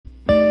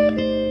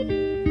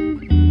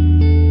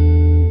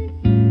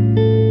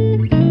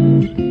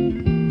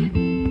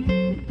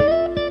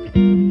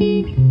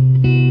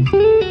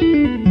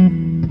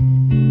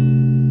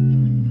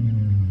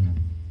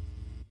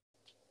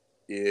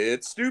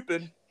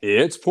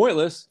It's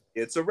pointless.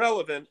 It's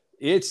irrelevant.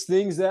 It's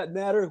Things That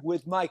Matter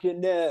with Mike and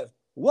Nev.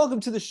 Welcome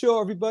to the show,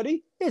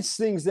 everybody. It's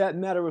Things That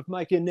Matter with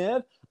Mike and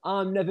Nev.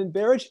 I'm Nevin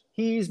Barrich.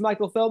 He's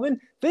Michael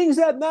Feldman. Things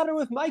That Matter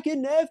with Mike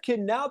and Nev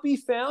can now be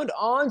found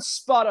on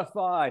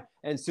Spotify.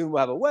 And soon we'll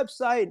have a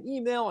website, and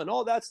email, and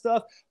all that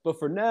stuff. But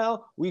for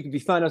now, we can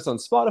find us on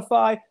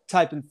Spotify.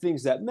 Type in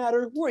Things That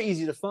Matter. We're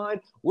easy to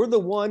find. We're the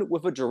one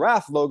with a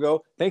giraffe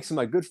logo, thanks to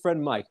my good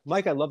friend Mike.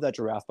 Mike, I love that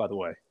giraffe, by the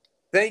way.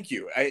 Thank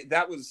you.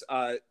 That was,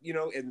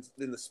 in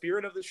the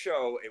spirit of the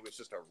show, it was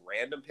just a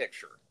random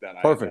picture that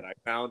I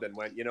found and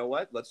went, you know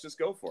what? Let's just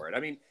go for it.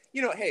 I mean,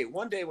 hey,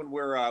 one day when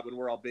we're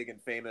all big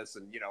and famous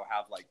and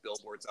have like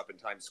billboards up in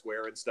Times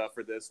Square and stuff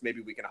for this,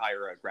 maybe we can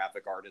hire a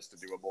graphic artist to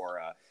do a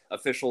more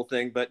official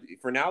thing. But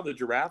for now, the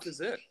giraffe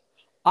is it.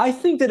 I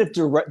think that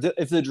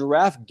if the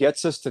giraffe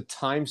gets us to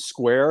Times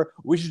Square,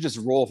 we should just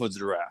roll for the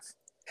giraffe.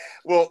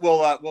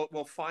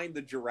 We'll find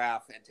the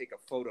giraffe and take a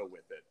photo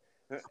with it.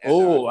 And,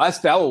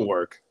 that will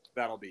work.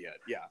 That'll be it.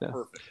 Yeah.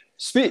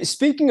 Perfect.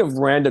 Speaking of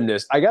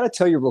randomness, I got to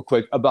tell you real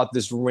quick about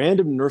this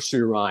random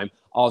nursery rhyme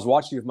I was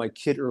watching with my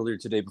kid earlier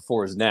today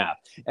before his nap.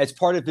 As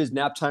part of his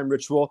nap time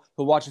ritual,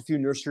 he'll watch a few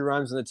nursery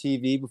rhymes on the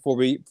TV before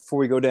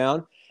we go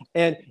down.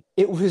 And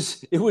it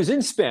was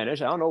in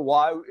Spanish. I don't know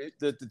why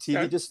the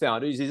TV just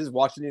found it. He's just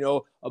watching,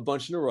 a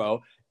bunch in a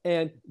row.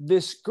 And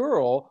this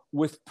girl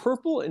with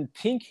purple and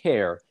pink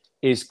hair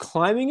is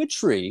climbing a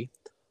tree,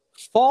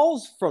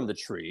 falls from the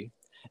tree.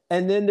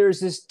 And then there's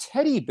this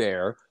teddy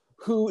bear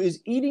who is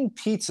eating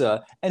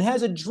pizza and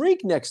has a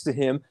drink next to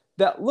him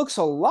that looks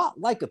a lot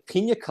like a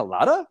pina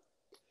colada.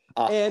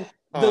 And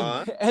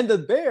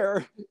the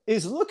bear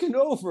is looking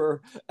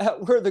over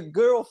at where the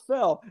girl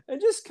fell and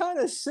just kind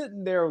of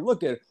sitting there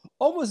looking,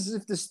 almost as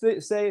if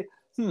to say,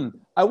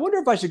 I wonder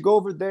if I should go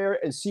over there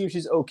and see if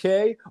she's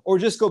okay or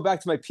just go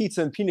back to my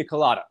pizza and pina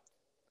colada.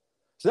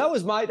 So that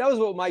was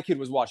what my kid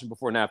was watching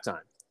before nap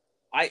time.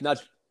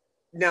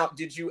 Now,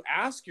 did you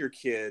ask your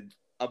kid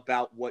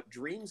about what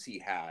dreams he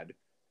had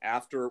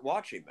after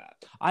watching that?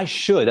 I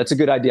should. That's a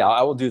good idea.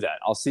 I will do that.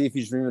 I'll see if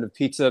he's dreaming of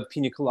pizza,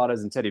 pina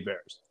coladas, and teddy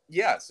bears.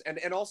 Yes, and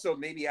also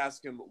maybe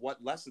ask him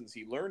what lessons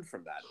he learned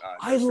from that.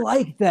 I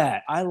like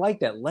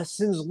that.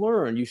 Lessons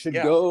learned. You should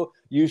go.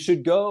 You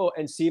should go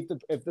and see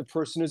if the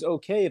person is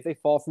okay if they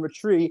fall from a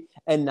tree,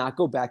 and not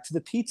go back to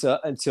the pizza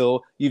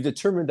until you've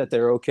determined that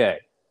they're okay.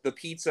 The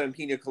pizza and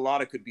pina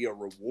colada could be a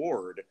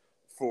reward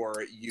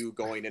for you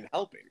going and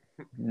helping.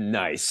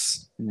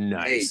 Nice.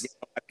 Hey,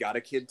 I've got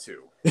a kid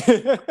too.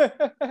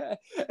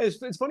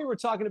 It's funny we're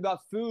talking about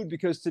food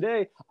because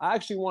today I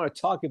actually want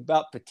to talk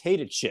about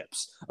potato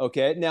chips.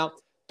 Okay, now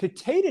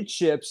potato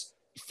chips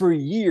for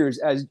years,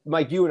 as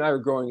Mike, you and I were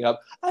growing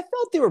up, I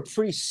felt they were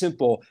pretty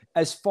simple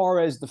as far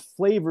as the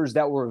flavors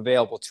that were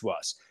available to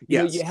us.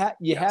 You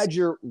had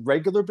your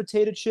regular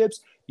potato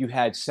chips, you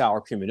had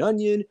sour cream and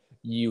onion,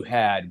 you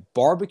had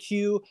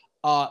barbecue.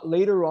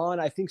 Later on,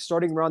 I think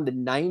starting around the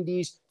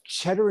 90s,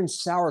 cheddar and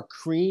sour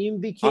cream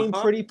became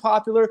pretty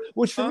popular,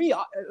 which for me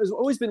has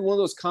always been one of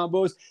those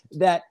combos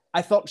that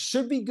I felt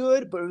should be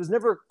good, but it was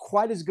never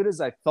quite as good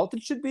as I felt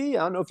it should be.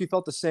 I don't know if you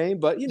felt the same,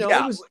 but it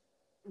was...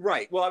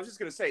 Right. Well, I was just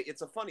going to say,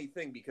 it's a funny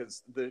thing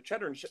because the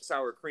cheddar and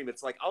sour cream,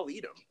 it's like, I'll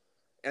eat them.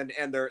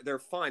 And they're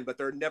fine, but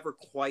they're never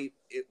quite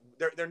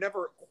they're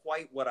never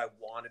quite what I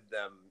wanted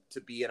them to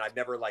be. And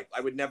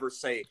I would never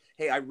say,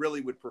 hey, I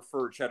really would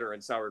prefer cheddar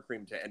and sour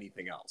cream to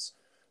anything else.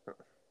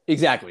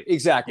 Exactly.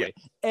 Yeah.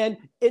 And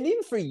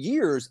even for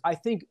years, I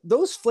think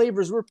those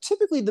flavors were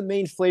typically the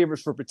main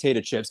flavors for potato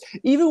chips.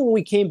 Even when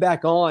we came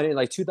back on in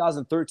like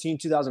 2013,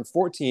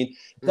 2014,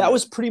 that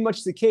was pretty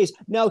much the case.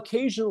 Now,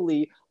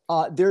 occasionally,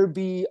 there'd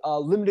be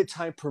limited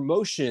time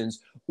promotions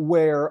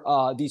where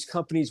these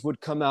companies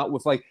would come out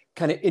with like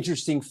kind of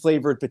interesting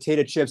flavored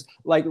potato chips.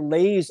 Like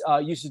Lay's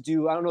used to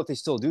do, I don't know if they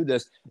still do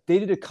this, they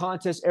did a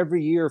contest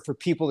every year for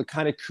people to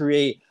kind of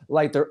create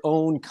like their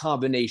own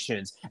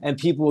combinations. And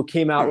people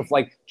came out with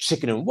like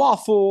chicken and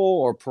waffle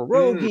or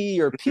pierogi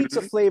or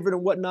pizza flavored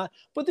and whatnot.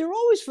 But they were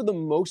always, for the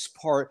most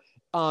part,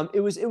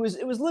 it was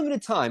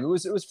limited time. It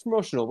was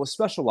promotional, it was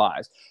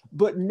specialized.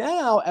 But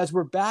now, as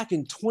we're back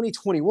in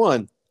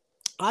 2021,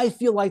 I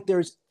feel like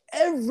there's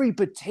every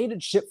potato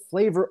chip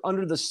flavor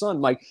under the sun.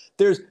 Like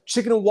there's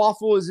chicken and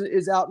waffle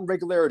is out in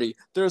regularity.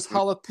 There's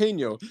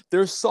jalapeno.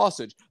 There's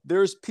sausage.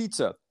 There's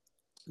pizza.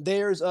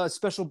 There's a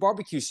special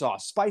barbecue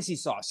sauce, spicy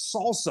sauce,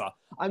 salsa.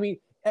 I mean,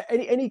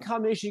 any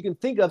combination you can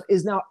think of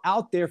is now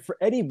out there for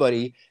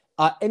anybody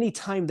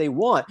anytime they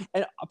want.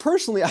 And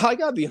personally, I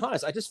gotta be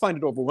honest, I just find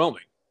it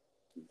overwhelming.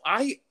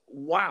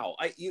 Wow.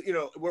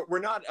 We're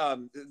not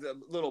the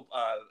little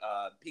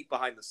peek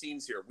behind the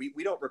scenes here.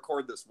 We don't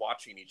record this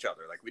watching each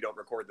other. Like we don't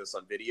record this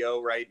on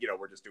video, right?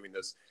 We're just doing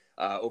this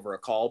over a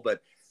call.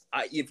 But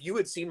if you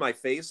had seen my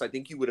face, I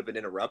think you would have been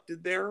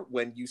interrupted there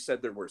when you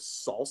said there were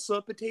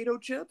salsa potato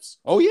chips.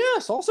 Oh yeah,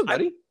 salsa,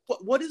 buddy.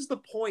 What is the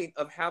point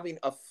of having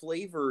a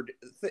flavored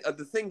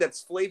the thing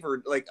that's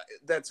flavored, like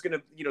that's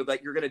gonna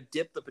that you're gonna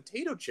dip the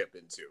potato chip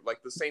into,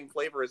 like the same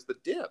flavor as the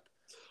dip?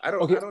 I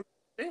don't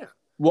understand.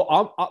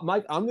 Well,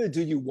 Mike, I'm going to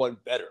do you one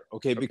better,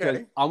 okay? Because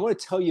Okay. I want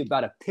to tell you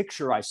about a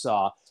picture I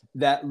saw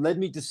that led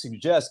me to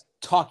suggest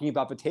talking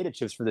about potato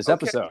chips for this Okay.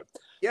 episode.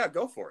 Yeah,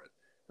 go for it.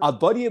 A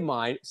buddy of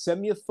mine sent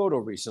me a photo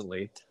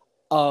recently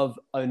of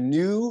a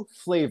new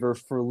flavor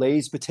for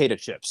Lay's potato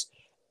chips.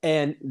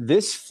 And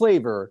this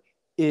flavor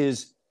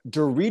is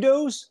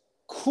Doritos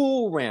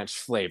Cool Ranch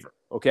flavor,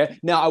 okay?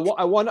 Now,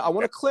 I want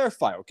to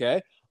clarify,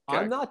 okay? I'm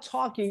Okay. not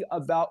talking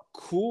about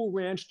Cool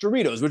Ranch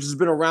Doritos, which has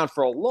been around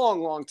for a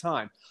long, long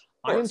time.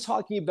 Of I am course.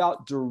 talking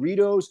about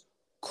Doritos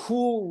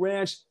Cool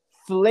Ranch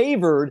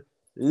flavored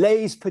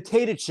Lay's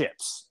potato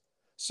chips.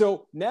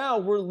 So now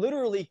we're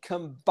literally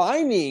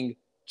combining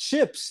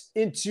chips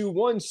into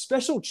one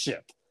special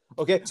chip.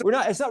 Okay, we're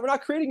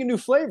not creating a new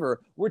flavor.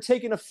 We're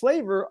taking a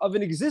flavor of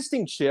an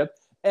existing chip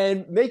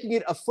and making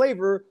it a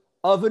flavor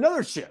of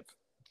another chip.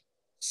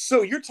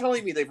 So you're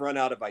telling me they've run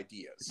out of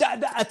ideas?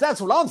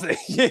 That's what I'm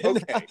thinking.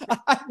 Okay.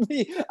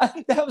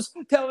 That was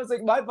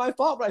like my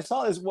thought when I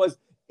saw this was,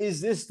 is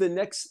this the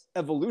next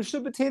evolution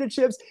of potato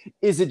chips?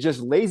 Is it just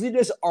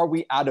laziness? Are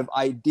we out of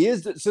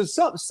ideas? So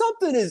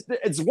something is,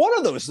 it's one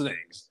of those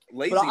things.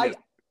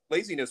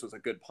 Laziness was a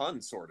good pun,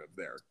 sort of,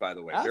 there, by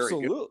the way.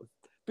 Absolutely.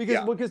 Very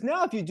good. Because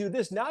now if you do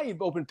this, now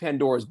you've opened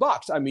Pandora's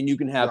box. I mean, you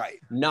can have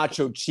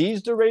nacho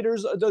cheese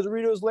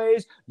Doritos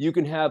Lays. You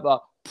can have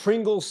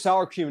Pringles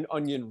sour cream and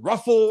onion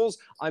Ruffles.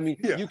 I mean,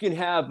 you can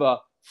have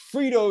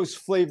Fritos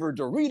flavored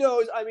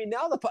Doritos. I mean,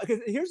 now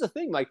here's the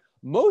thing, like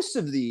most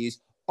of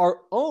these are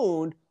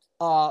owned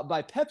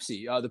by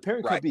Pepsi. The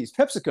parent company is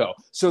PepsiCo.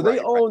 So they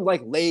own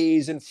like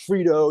Lay's and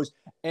Fritos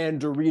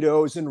and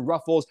Doritos and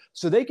Ruffles.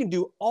 So they can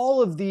do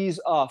all of these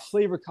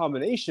flavor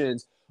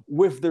combinations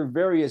with their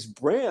various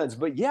brands.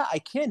 But yeah, I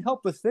can't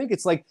help but think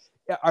it's like,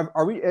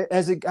 are we,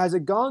 has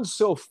it gone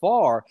so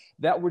far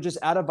that we're just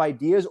out of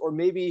ideas, or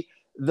maybe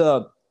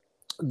the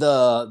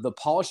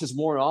polish is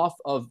worn off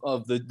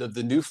of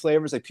the new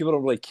flavors? Like people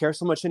don't really care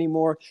so much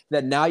anymore,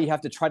 that now you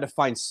have to try to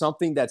find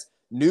something that's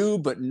new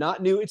but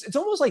not new. It's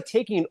almost like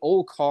taking an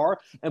old car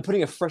and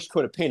putting a fresh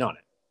coat of paint on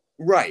it.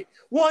 Right.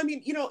 Well, I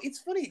mean, it's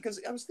funny because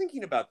I was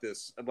thinking about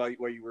this, about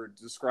while you were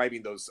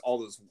describing all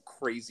those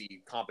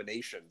crazy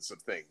combinations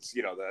of things.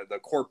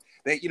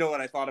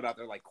 What I thought about,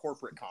 they're like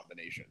corporate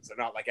combinations. They're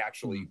not like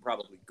actually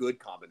probably good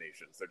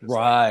combinations. They're just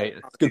right.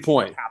 Like good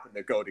point. Happen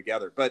to go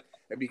together, but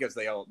because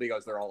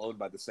they're all owned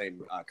by the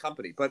same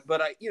company. But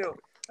I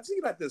was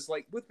thinking about this,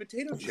 like with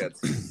potato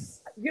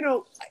chips.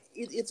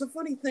 It's a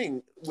funny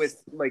thing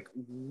with like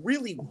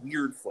really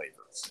weird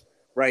flavors.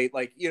 Right,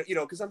 like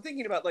because I'm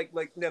thinking about like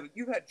Nev,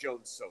 you've had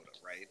Jones Soda,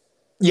 right?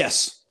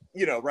 Yes.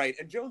 Right,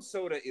 and Jones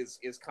Soda is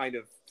kind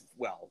of,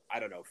 well,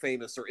 I don't know,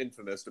 famous or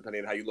infamous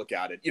depending on how you look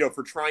at it.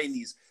 For trying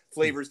these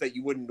flavors that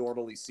you wouldn't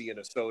normally see in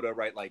a soda,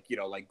 right? Like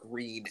like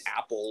green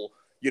apple,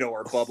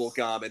 or bubble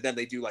gum, and then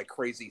they do like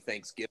crazy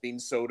Thanksgiving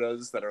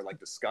sodas that are like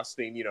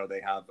disgusting.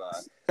 They have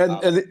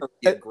and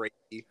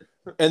gravy,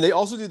 and they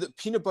also do the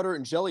peanut butter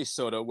and jelly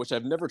soda, which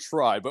I've never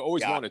tried but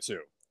always wanted to.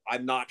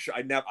 I'm not sure.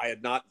 I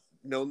had not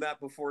known that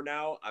before.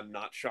 Now I'm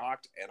not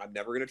shocked, and I'm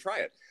never going to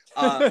try it.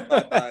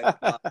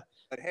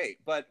 But hey,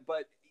 but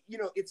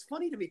it's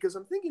funny to me because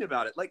I'm thinking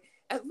about it. Like,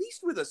 at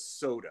least with a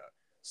soda,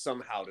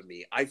 somehow to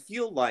me, I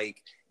feel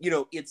like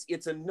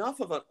it's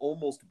enough of an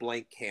almost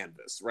blank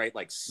canvas, right?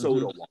 Like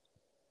soda water,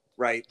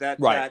 right?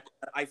 That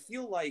I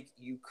feel like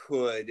you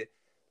could,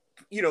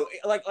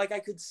 like I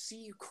could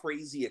see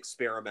crazy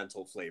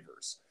experimental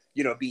flavors,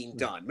 being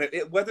done,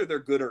 whether they're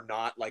good or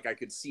not. Like I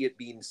could see it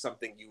being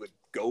something you would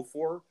go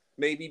for.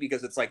 Maybe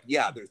because it's like,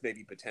 there's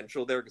maybe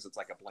potential there because it's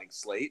like a blank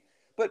slate.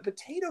 But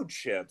potato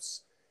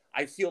chips,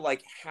 I feel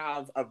like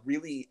have a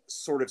really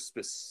sort of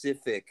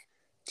specific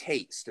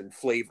taste and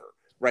flavor,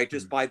 right?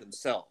 Just by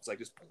themselves, like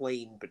just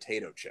plain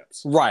potato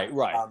chips. Right.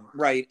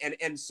 Right.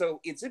 And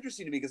so it's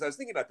interesting to me because I was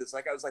thinking about this.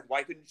 Like, I was like,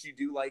 why couldn't you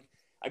do like,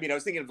 I mean, I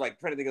was thinking of like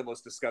trying to think of the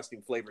most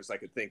disgusting flavors I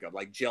could think of,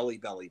 like Jelly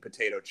Belly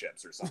potato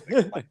chips or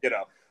something, like,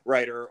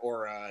 right?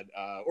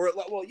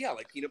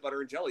 Like peanut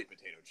butter and jelly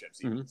potato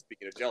chips, even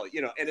speaking of jelly,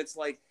 and it's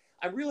like,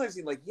 I'm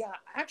realizing like,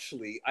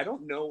 actually, I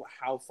don't know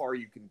how far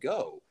you can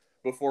go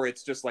before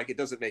it's just like, it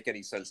doesn't make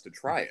any sense to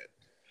try it.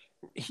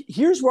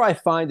 Here's where I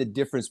find the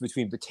difference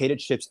between potato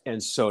chips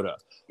and soda.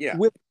 Yeah.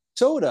 With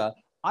soda,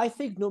 I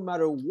think no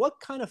matter what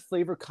kind of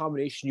flavor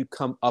combination you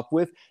come up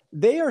with,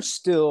 they are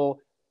still,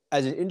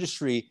 as an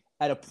industry,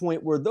 at a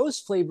point where those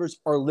flavors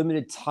are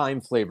limited time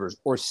flavors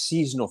or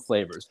seasonal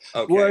flavors.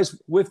 Okay. Whereas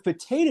with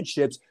potato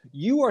chips,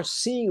 you are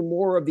seeing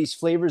more of these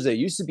flavors that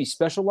used to be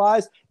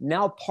specialized,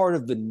 now part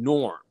of the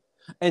norm.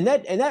 And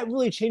that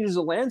really changes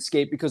the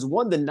landscape because,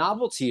 one, the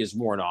novelty is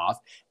worn off.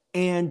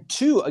 And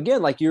two,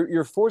 again, like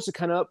you're forced to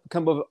kind of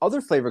come up with other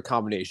flavor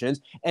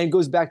combinations, and it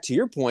goes back to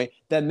your point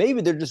that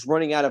maybe they're just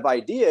running out of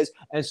ideas.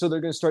 And so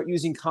they're going to start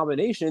using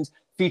combinations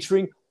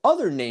featuring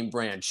other name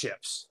brand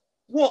chips.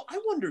 Well,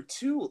 I wonder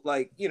too,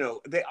 like, they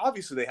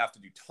have to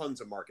do tons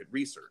of market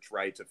research,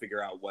 right, to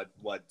figure out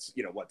what's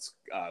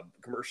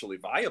commercially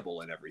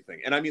viable and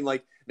everything. And I mean,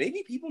 like,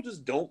 maybe people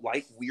just don't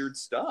like weird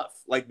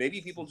stuff. Like,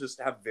 maybe people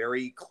just have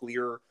very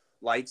clear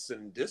likes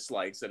and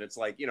dislikes, and it's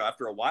like, you know,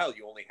 after a while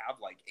you only have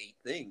like 8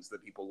 things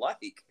that people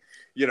like,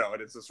 you know,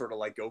 and it's just sort of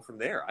like go from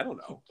there. I don't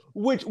know.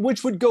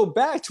 Which would go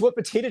back to what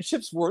potato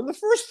chips were in the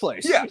first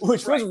place. Yeah,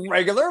 which was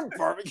regular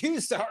barbecue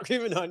sour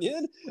cream and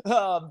onion,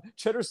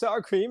 cheddar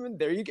sour cream, and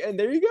there you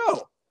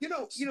go.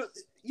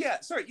 Yeah.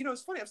 Sorry. You know,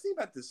 it's funny. I was thinking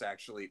about this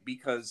actually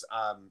because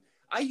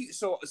I used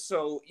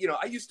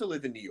to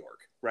live in New York,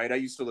 right? I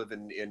used to live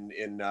in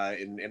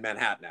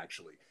Manhattan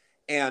actually.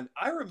 And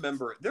I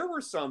remember there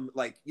were some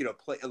like, you know,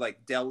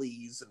 like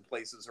delis and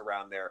places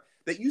around there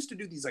that used to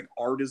do these like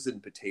artisan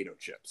potato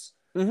chips,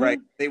 right?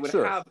 They would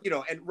have, you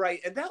know,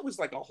 and that was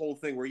like a whole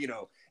thing where, you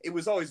know, it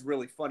was always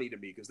really funny to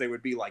me because they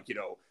would be like, you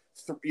know,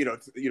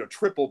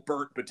 triple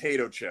burnt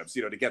potato chips,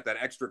 you know, to get that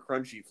extra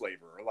crunchy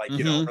flavor, or like,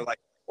 you know,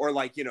 or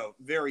like, you know,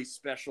 very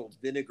special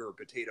vinegar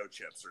potato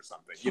chips or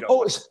something, you know.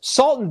 Oh,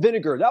 salt and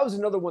vinegar. That was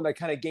another one that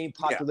kind of gained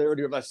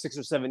popularity over the last 6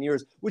 or 7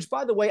 years, which,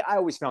 by the way, I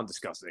always found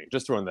disgusting.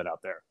 Just throwing that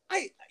out there.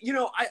 I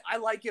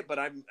like it, but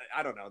I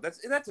don't know.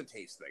 That's a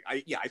taste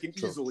thing. I can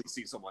easily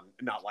see someone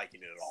not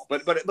liking it at all.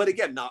 But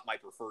again, not my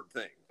preferred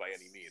thing by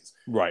any means.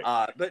 Right.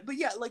 But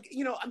yeah, like,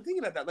 you know, I'm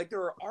thinking about that. Like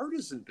there are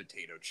artisan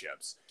potato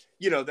chips,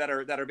 you know, that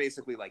are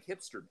basically like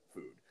hipster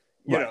food,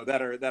 you know,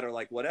 that are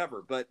like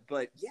whatever. But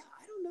yeah,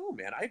 I don't know,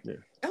 man.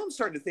 Now I'm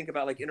starting to think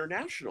about like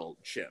international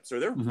chips. Are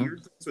there weird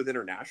things with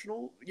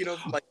international, you know,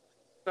 like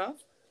stuff?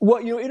 Well,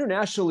 you know,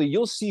 internationally,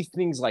 you'll see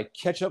things like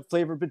ketchup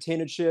flavored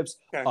potato chips,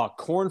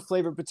 corn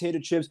flavored potato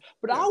chips.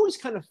 But I always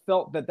kind of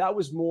felt that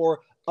was more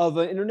of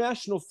an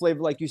international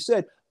flavor, like you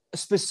said,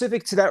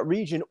 specific to that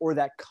region or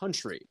that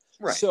country.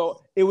 Right.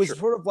 So it was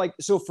sort of like,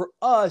 so for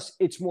us,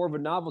 it's more of a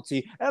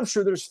novelty. And I'm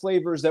sure there's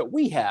flavors that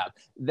we have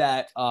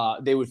that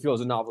they would feel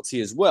as a novelty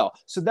as well.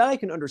 So that I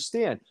can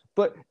understand.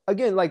 But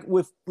again, like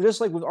with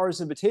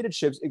artisan potato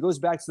chips, it goes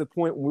back to the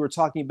point when we were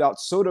talking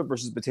about soda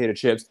versus potato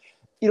chips.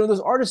 You know,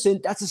 those artisan,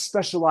 that's a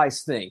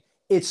specialized thing.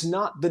 It's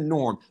not the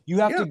norm. You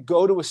have to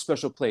go to a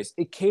special place.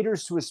 It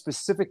caters to a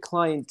specific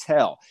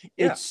clientele.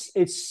 Yeah.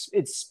 It's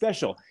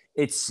special.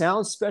 It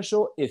sounds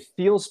special. It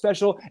feels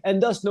special.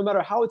 And thus, no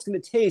matter how it's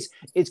going to taste,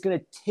 it's going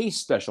to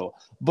taste special.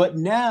 But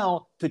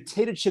now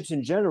potato chips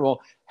in general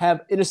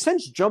have, in a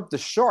sense, jumped the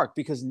shark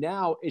because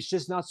now it's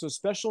just not so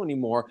special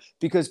anymore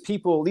because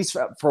people, at least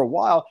for a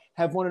while,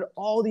 have wanted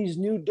all these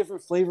new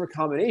different flavor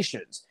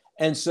combinations.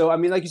 And so, I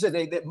mean, like you said,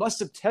 they must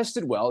have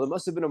tested well. There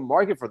must have been a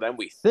market for them,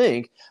 we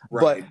think.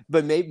 Right.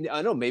 But maybe,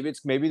 I don't know, maybe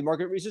the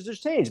market research has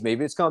changed.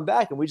 Maybe it's gone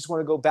back and we just want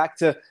to go back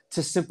to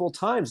simple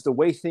times, the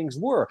way things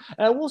were.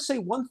 And I will say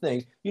one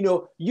thing, you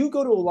know, you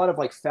go to a lot of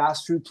like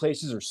fast food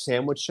places or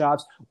sandwich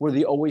shops where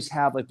they always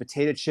have like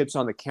potato chips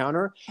on the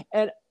counter.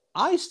 And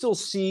I still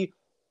see,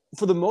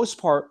 for the most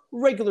part,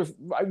 regular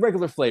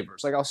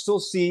flavors. Like I'll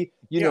still see,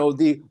 you know,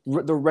 the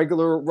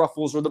regular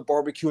Ruffles or the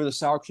barbecue or the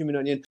sour cream and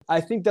onion.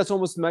 I think that's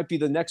almost might be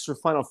the next or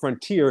final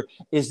frontier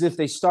is if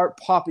they start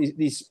popping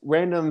these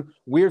random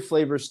weird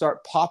flavors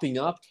start popping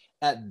up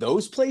at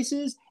those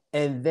places,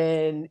 and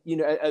then, you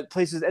know, at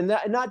places and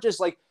not just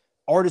like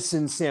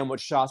artisan sandwich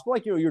shops, but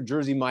like, you know, your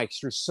Jersey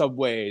Mike's, your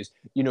Subways,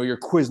 you know, your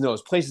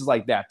Quiznos, places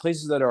like that,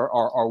 places that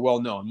are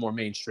well known, more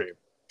mainstream.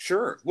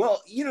 Sure.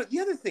 Well, you know, the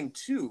other thing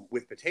too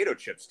with potato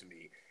chips to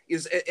me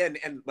is,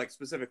 and like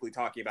specifically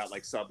talking about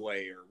like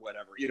Subway or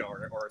whatever, you know,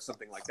 or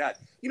something like that,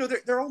 you know,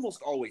 they're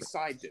almost always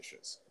side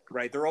dishes,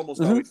 right? They're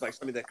almost always like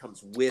something that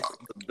comes with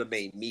the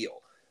main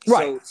meal.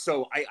 Right.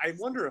 So I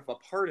wonder if a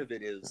part of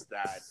it is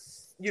that,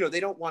 you know, they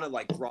don't want to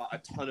like draw a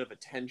ton of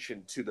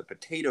attention to the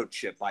potato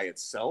chip by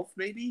itself,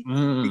 maybe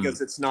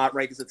because it's not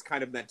right. Because it's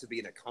kind of meant to be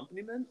an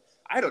accompaniment.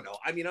 I don't know.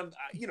 I mean,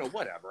 you know,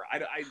 whatever.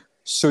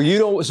 So you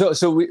don't.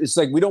 It's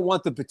like we don't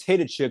want the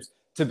potato chips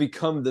to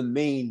become the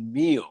main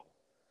meal.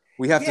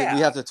 We have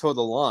to toe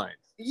the line.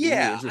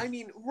 Yeah, I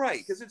mean, right?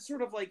 Because it's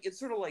sort of like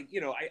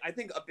you know, I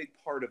think a big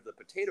part of the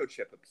potato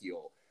chip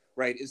appeal,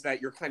 right, is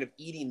that you're kind of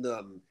eating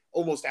them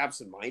almost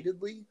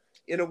absentmindedly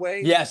in a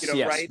way. Yes, you know,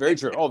 yes, right? Very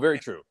true. Oh, very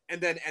true. And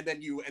then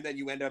you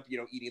end up, you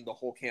know, eating the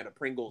whole can of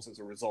Pringles as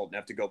a result and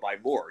have to go buy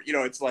more. You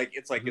know, it's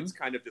it's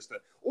kind of just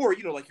or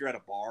you know, like you're at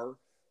a bar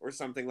or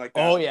something like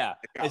that. Oh yeah,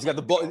 it's got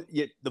the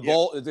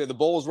bowl. The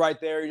bowl's right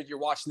there. You're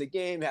watching the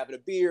game, having a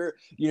beer.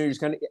 You know, you're just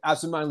kind of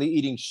absentmindedly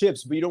eating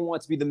chips, but you don't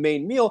want it to be the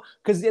main meal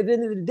because at the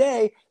end of the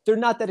day, they're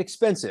not that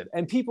expensive.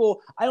 And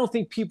I don't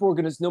think people are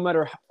going to, no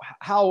matter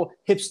how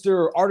hipster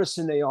or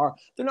artisan they are,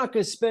 they're not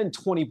going to spend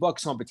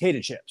 $20 on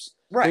potato chips.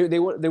 Right. They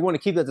want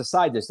to keep that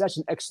aside. That's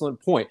an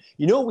excellent point.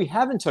 You know what we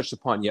haven't touched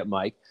upon yet,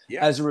 Mike?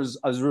 Yeah. As a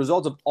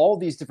result of all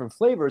these different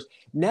flavors,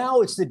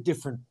 now it's the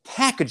different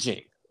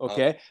packaging.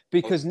 Okay,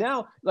 because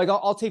now, like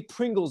I'll take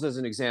Pringles as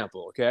an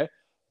example. Okay,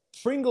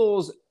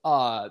 Pringles,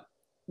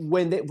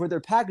 when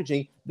they're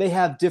packaging, they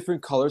have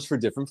different colors for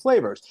different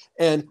flavors.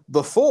 And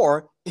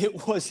before,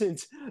 it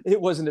wasn't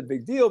a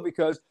big deal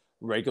because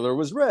regular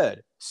was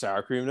red,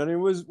 sour cream and onion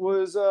was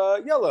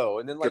yellow,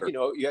 and then you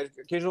know, you had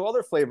occasional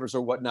other flavors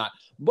or whatnot.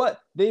 But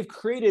they've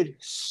created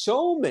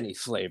so many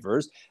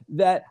flavors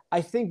that I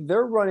think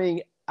they're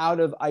running out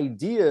of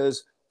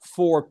ideas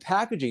for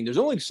packaging. There's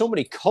only so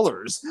many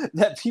colors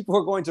that people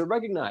are going to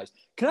recognize.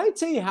 Can I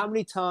tell you how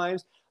many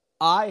times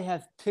I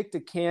have picked a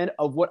can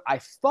of what I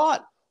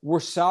thought were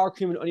sour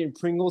cream and onion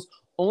Pringles,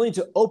 only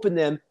to open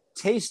them,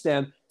 taste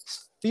them,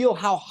 feel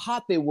how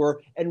hot they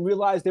were, and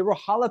realize they were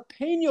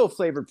jalapeno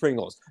flavored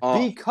Pringles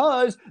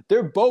because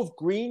they're both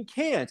green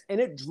cans, and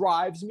it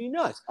drives me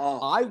nuts.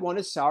 I want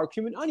a sour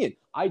cream and onion.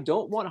 I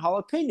don't want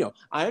jalapeno.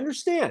 I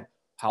understand.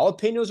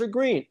 Jalapenos are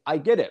green. I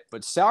get it.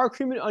 But sour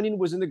cream and onion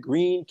was in the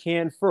green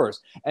can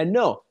first. And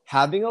no,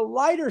 having a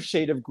lighter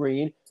shade of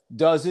green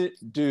doesn't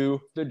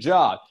do the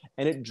job.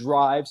 And it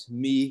drives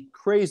me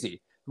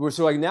crazy.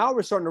 So like now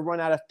we're starting to run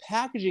out of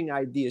packaging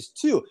ideas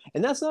too.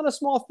 And that's not a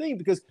small thing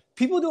because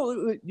people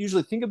don't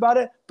usually think about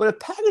it, but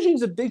packaging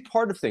is a big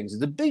part of things.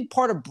 It's a big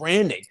part of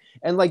branding.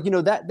 And like,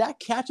 that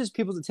catches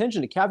people's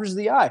attention. It captures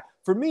the eye.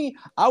 For me,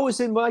 I was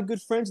in my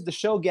good friends at the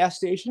Shell gas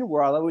station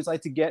where I always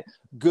like to get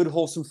good,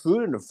 wholesome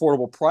food at an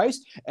affordable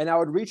price. And I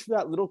would reach for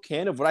that little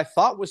can of what I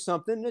thought was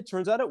something. And it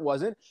turns out it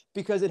wasn't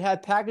because it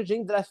had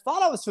packaging that I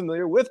thought I was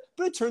familiar with,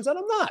 but it turns out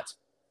I'm not.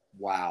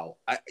 Wow.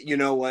 You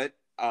know what?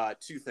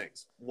 Two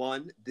things.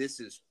 One, this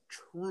is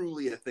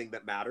truly a thing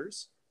that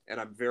matters,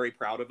 and I'm very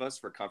proud of us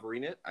for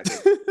covering it. I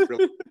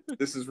think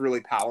this is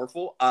really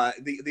powerful.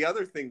 The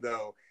other thing,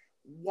 though,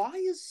 why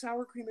is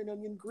sour cream and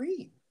onion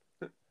green?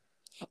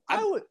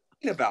 I'm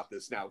thinking about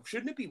this now.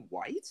 Shouldn't it be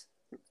white?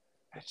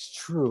 That's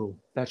true.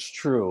 That's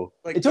true.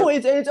 Like, it's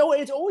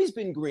always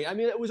been green. I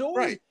mean, it was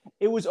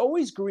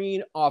always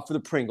green for the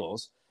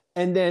Pringles,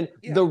 and then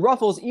the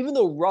Ruffles. Even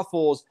though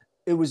Ruffles,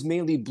 it was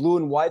mainly blue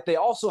and white, they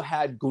also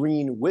had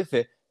green with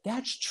it.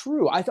 That's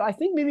true. I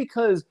think maybe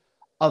because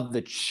of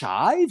the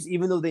chives,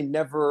 even though they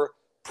never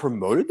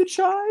promoted the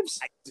chives.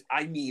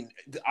 I mean,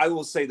 I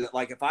will say that,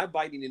 like, if I'm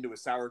biting into a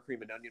sour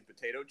cream and onion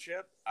potato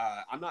chip,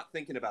 I'm not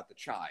thinking about the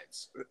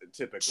chives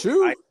typically.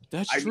 True.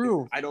 That's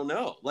true. I don't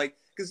know. Like,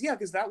 because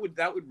that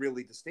would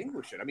really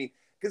distinguish it. I mean,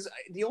 because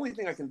the only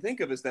thing I can think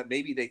of is that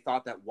maybe they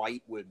thought that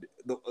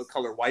the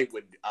color white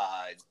would,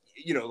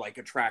 like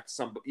attract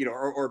some,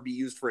 or be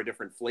used for a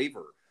different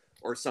flavor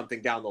or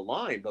something down the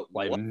line. But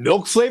like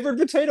milk flavored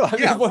potato. I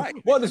mean, right.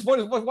 What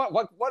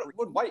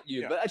would white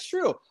use? Yeah. But that's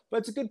true. But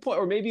it's a good point.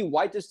 Or maybe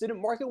white just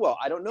didn't market well.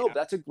 I don't know. But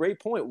that's a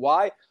great point.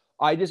 Why?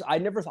 I'll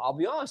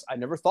be honest. I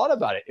never thought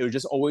about it. It was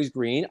just always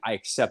green. I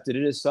accepted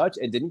it as such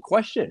and didn't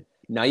question.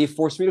 Now you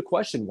forced me to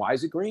question. Why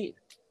is it green?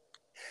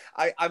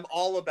 I'm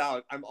all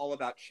about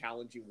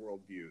challenging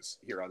worldviews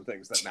here on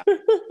things that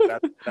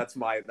matter. That's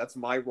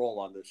my role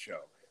on this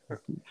show.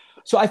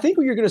 So I think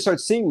what you're going to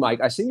start seeing, Mike,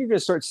 I think you're going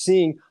to start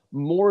seeing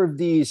more of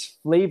these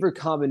flavor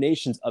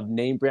combinations of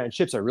name brand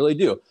chips. I really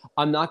do.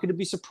 I'm not going to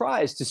be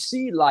surprised to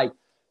see like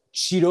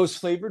Cheetos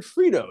flavored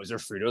Fritos or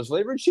Fritos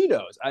flavored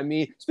Cheetos. I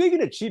mean,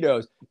 speaking of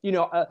Cheetos,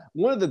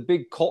 one of the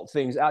big cult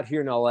things out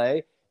here in LA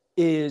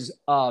is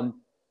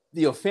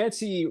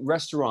fancy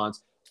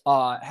restaurants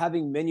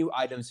having menu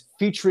items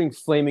featuring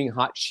flaming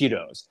hot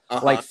Cheetos,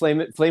 like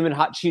flaming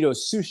hot Cheetos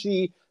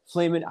sushi,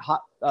 flaming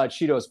hot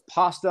Cheetos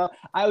pasta.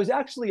 I was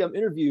actually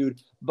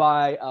interviewed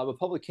by a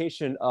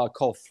publication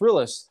called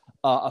Thrillist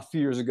a few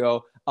years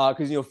ago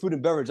because food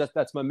and beverage,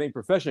 that's my main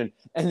profession,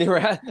 and they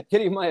were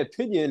getting my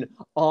opinion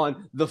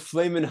on the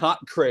flaming hot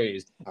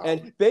craze.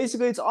 And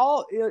basically, it's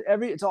all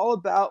it's all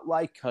about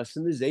like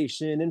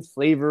customization and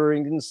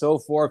flavoring and so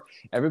forth.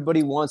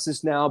 Everybody wants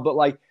this now, but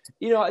like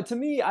to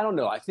me, I don't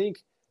know. I think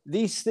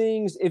these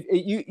things, if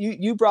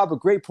you brought up a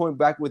great point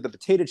back with the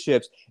potato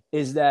chips,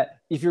 is that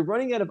if you're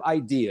running out of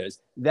ideas,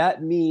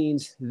 that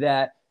means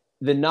that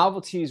the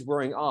novelty is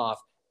wearing off,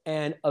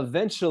 and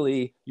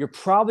eventually you're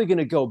probably going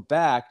to go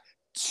back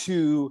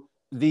to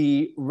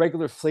the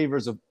regular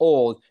flavors of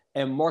old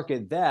and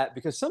market that,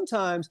 because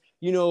sometimes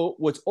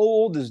what's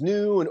old is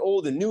new and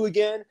old and new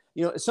again.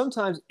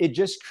 Sometimes it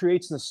just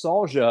creates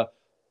nostalgia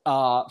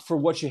for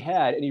what you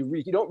had, and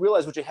you don't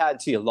realize what you had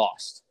until you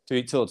lost.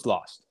 Till it's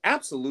lost.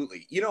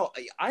 Absolutely.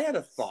 I had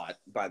a thought,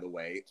 by the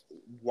way,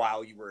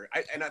 while you were,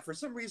 for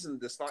some reason,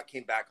 this thought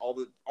came back all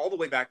the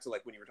way back to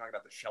like when you were talking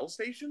about the Shell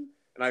station,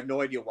 and I have no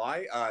idea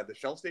why the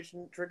Shell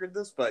station triggered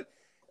this, but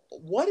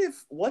what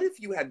if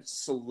you had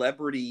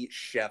celebrity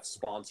chef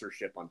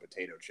sponsorship on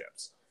potato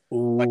chips?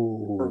 Like,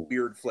 for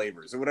weird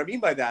flavors. And what I mean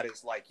by that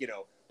is like,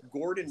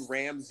 Gordon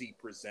Ramsay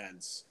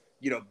presents,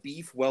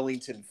 beef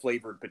Wellington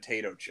flavored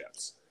potato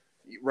chips.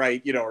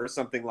 Right, or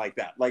something like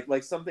that,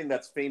 like something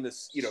that's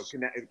famous,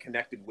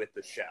 connected with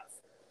the chef,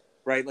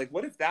 right? Like,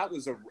 what if that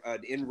was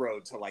an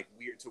inroad to like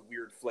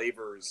weird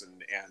flavors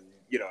and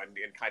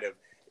kind of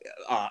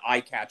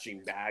eye-catching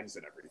bags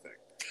and everything?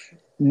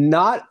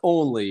 Not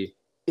only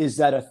is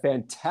that a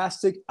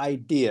fantastic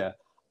idea,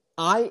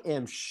 I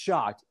am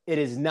shocked it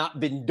has not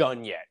been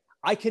done yet.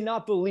 I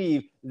cannot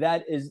believe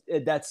that's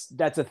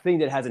a thing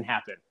that hasn't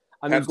happened.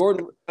 I mean,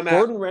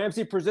 Gordon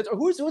Ramsay presents, or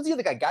who's the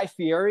other guy? Guy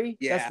Fieri?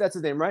 Yeah. That's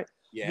his name, right?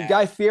 Yeah.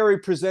 Guy Fieri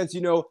presents,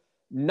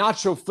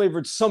 nacho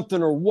flavored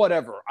something or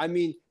whatever. I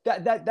mean,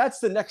 that's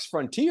the next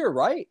frontier,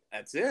 right?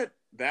 That's it.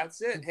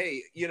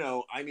 Hey,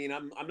 I mean,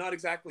 I'm not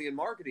exactly in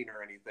marketing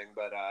or anything,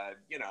 but I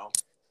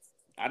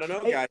don't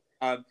know, guys.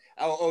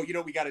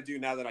 We got to do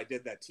now that I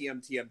did that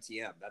TM.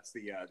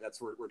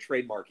 That's we're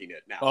trademarking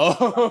it now.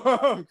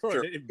 Oh, of course.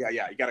 Sure.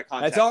 Yeah. You got to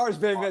contact. That's ours,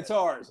 baby. That's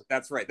ours.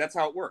 That's right. That's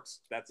how it works.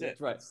 That's it.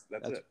 That's right.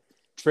 That's it.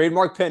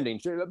 Trademark pending.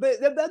 But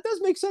that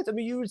does make sense. I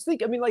mean, you would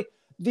think. I mean, like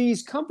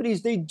these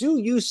companies, they do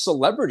use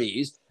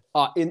celebrities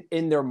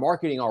in their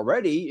marketing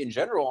already in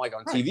general, like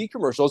on TV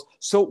commercials.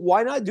 So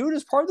why not do it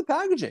as part of the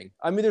packaging?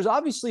 I mean, there's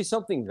obviously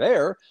something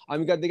there. I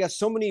mean, they got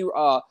so many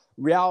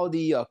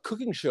reality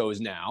cooking shows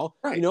now.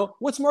 Right. You know,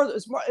 is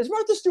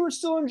Martha Stewart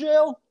still in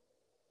jail?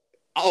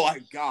 Oh my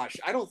gosh,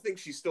 I don't think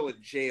she's still in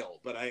jail,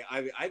 but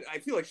I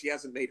feel like she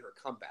hasn't made her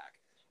comeback.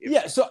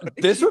 So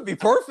this would be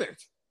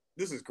perfect.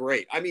 This is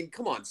great. I mean,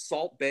 come on,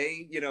 Salt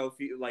Bae,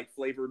 like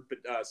flavored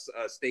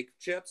steak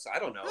chips. I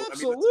don't know.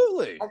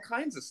 Absolutely. I mean, all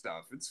kinds of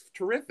stuff. It's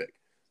terrific.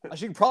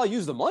 She could probably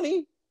use the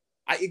money.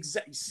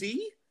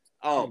 See?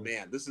 Oh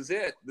man, this is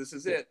it.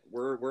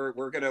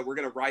 We're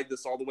gonna ride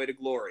this all the way to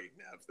glory,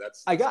 Nev.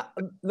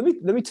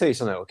 Let me tell you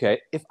something, okay?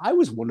 If I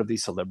was one of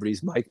these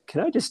celebrities, Mike,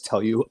 can I just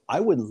tell you, I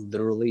would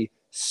literally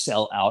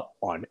sell out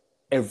on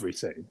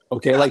everything.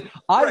 Okay. Like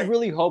I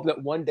really hope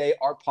that one day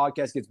our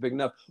podcast gets big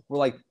enough where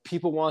like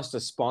people want us to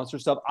sponsor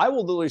stuff. I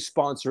will literally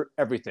sponsor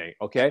everything.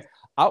 Okay.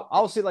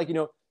 I'll say like,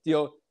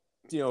 Tampax,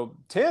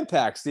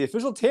 the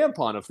official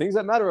tampon of Things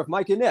That Matter with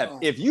Mike and Nev.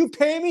 If you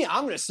pay me,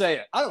 I'm going to say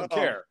it. I don't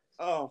care.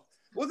 Oh,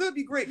 well, that'd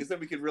be great because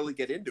then we could really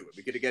get into it.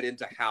 We could get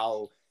into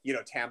how,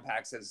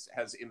 Tampax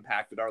has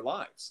impacted our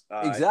lives.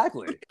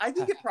 Exactly. I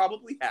think it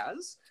probably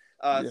has.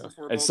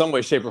 In some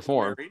way, shape, or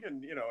form.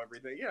 And,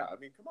 everything. Yeah. I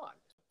mean, come on.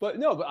 But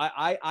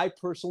I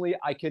personally,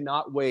 I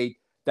cannot wait.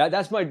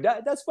 That's my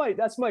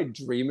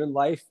dream in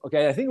life.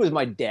 Okay, I think it was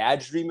my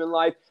dad's dream in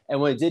life, and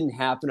when it didn't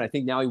happen, I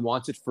think now he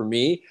wants it for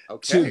me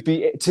to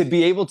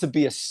be able to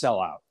be a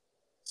sellout.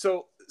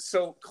 So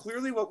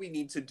clearly, what we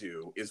need to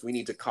do is we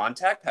need to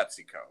contact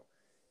PepsiCo,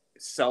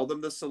 sell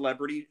them the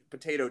celebrity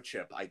potato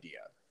chip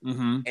idea,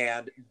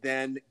 and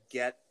then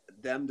get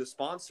them to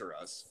sponsor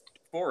us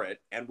for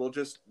it, and we'll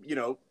just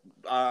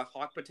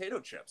hawk potato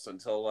chips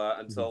until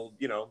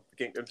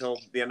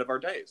the end of our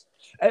days.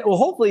 Well,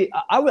 hopefully,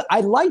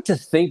 I'd like to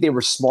think they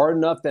were smart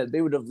enough that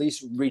they would at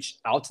least reach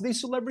out to these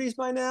celebrities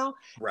by now.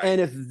 Right. And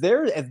if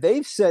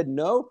they've said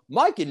no,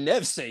 Mike and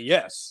Nev say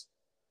yes.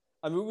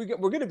 I mean, we're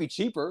going to be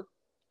cheaper,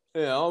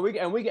 we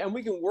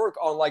can work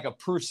on like a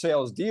per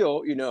sales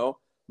deal.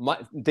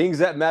 Things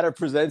That Matter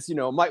presents.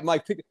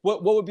 Mike, pick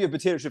what would be a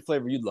potato chip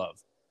flavor you'd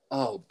love?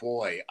 Oh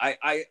boy,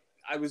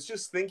 I was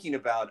just thinking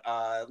about,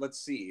 let's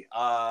see,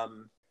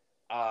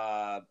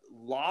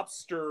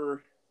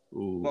 lobster.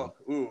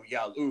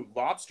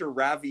 Lobster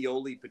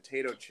ravioli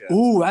potato chips.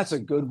 Ooh, that's a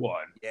good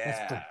one.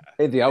 Yeah.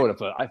 Anything I would have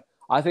put.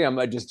 I think I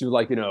might just do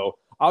like,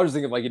 I was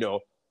thinking like,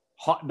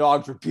 hot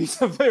dogs or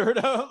pizza flavored.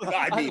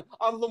 I mean,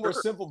 I'm a little more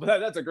simple, but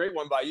that's a great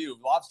one by you.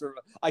 Lobster.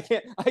 I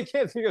can't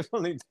think of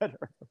something better.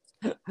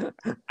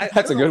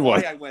 That's a good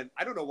one. I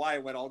don't know why I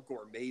went all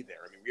gourmet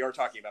there. I mean, we are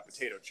talking about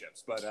potato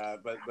chips, but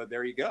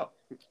there you go.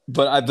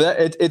 But I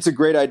bet it's a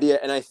great idea,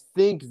 and I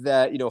think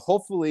that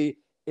hopefully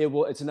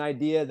it's an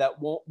idea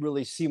that won't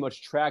really see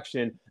much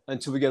traction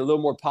until we get a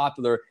little more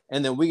popular,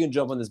 and then we can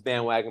jump on this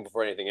bandwagon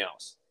before anything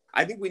else.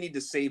 I think we need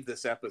to save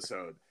this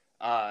episode.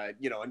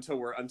 Until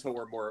we're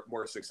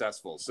more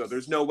successful. So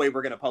there's no way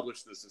we're going to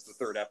publish this as the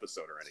third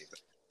episode or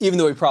anything. Even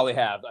though we probably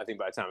have, I think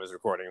by the time I was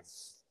recording.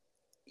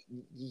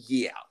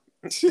 Yeah.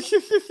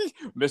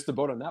 Missed the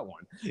boat on that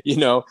one.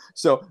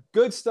 So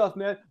good stuff,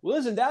 man. Well,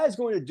 listen, that is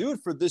going to do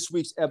it for this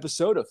week's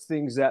episode of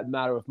Things That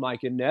Matter with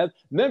Mike and Nev.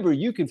 Remember,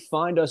 you can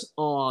find us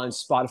on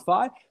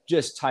Spotify.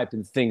 Just type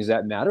in Things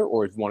That Matter,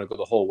 or if you want to go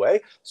the whole way,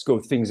 let's go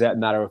Things That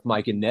Matter with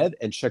Mike and Nev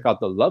and check out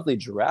the lovely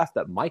giraffe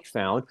that Mike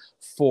found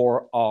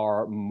for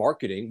our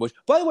marketing. Which,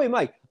 by the way,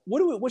 Mike,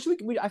 what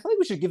should we? I feel like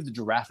we should give the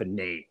giraffe a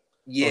name.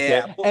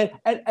 Yeah. Okay?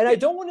 And I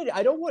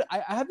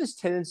have this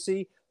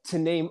tendency to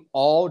name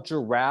all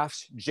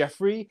giraffes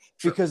Jeffrey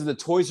because of the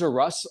Toys R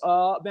Us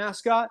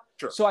mascot.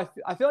 Sure. So I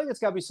feel like it's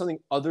got to be something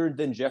other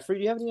than Jeffrey.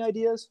 Do you have any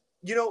ideas?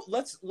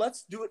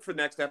 Let's do it for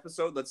next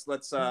episode.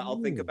 Let's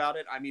I'll think about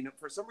it. I mean,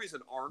 for some reason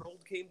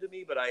Arnold came to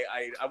me, but I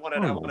want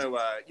to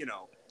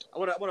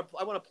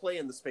play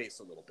in the space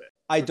a little bit.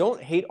 I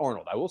don't hate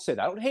Arnold. I will say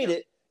that I don't hate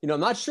it. I'm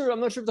not sure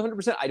if it's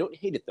 100%. I don't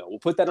hate it though. We'll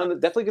put that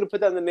definitely going to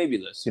put that on the maybe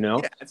list. Yeah,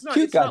 it's not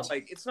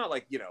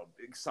like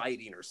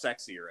exciting or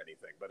sexy or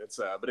anything, but it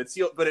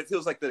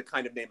feels like the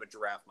kind of name a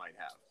giraffe might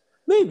have.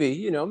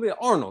 Maybe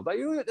Arnold.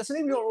 That's a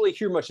name you don't really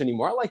hear much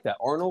anymore. I like that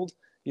Arnold.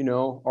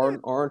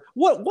 Arn.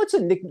 What's a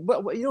nick?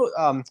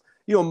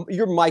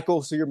 You're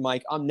Michael, so you're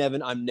Mike. I'm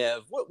Nevin. I'm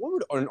Nev. What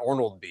would an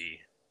Arnold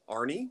be?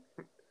 Arnie.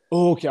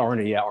 Oh, okay,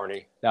 Arnie. Yeah,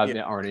 Arnie. That would be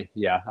Arnie.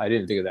 Yeah, I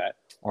didn't think of that.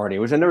 Arnie,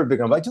 which I never big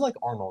on, but I do like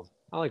Arnold.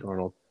 I like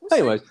Arnold.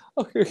 Anyways,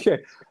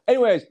 okay.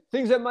 Anyways,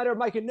 Things That Matter,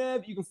 Mike and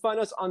Nev. You can find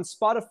us on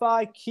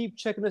Spotify. Keep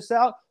checking us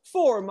out.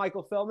 For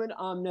Michael Feldman,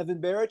 I'm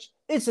Nevin Barrich.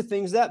 It's the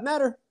Things That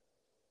Matter.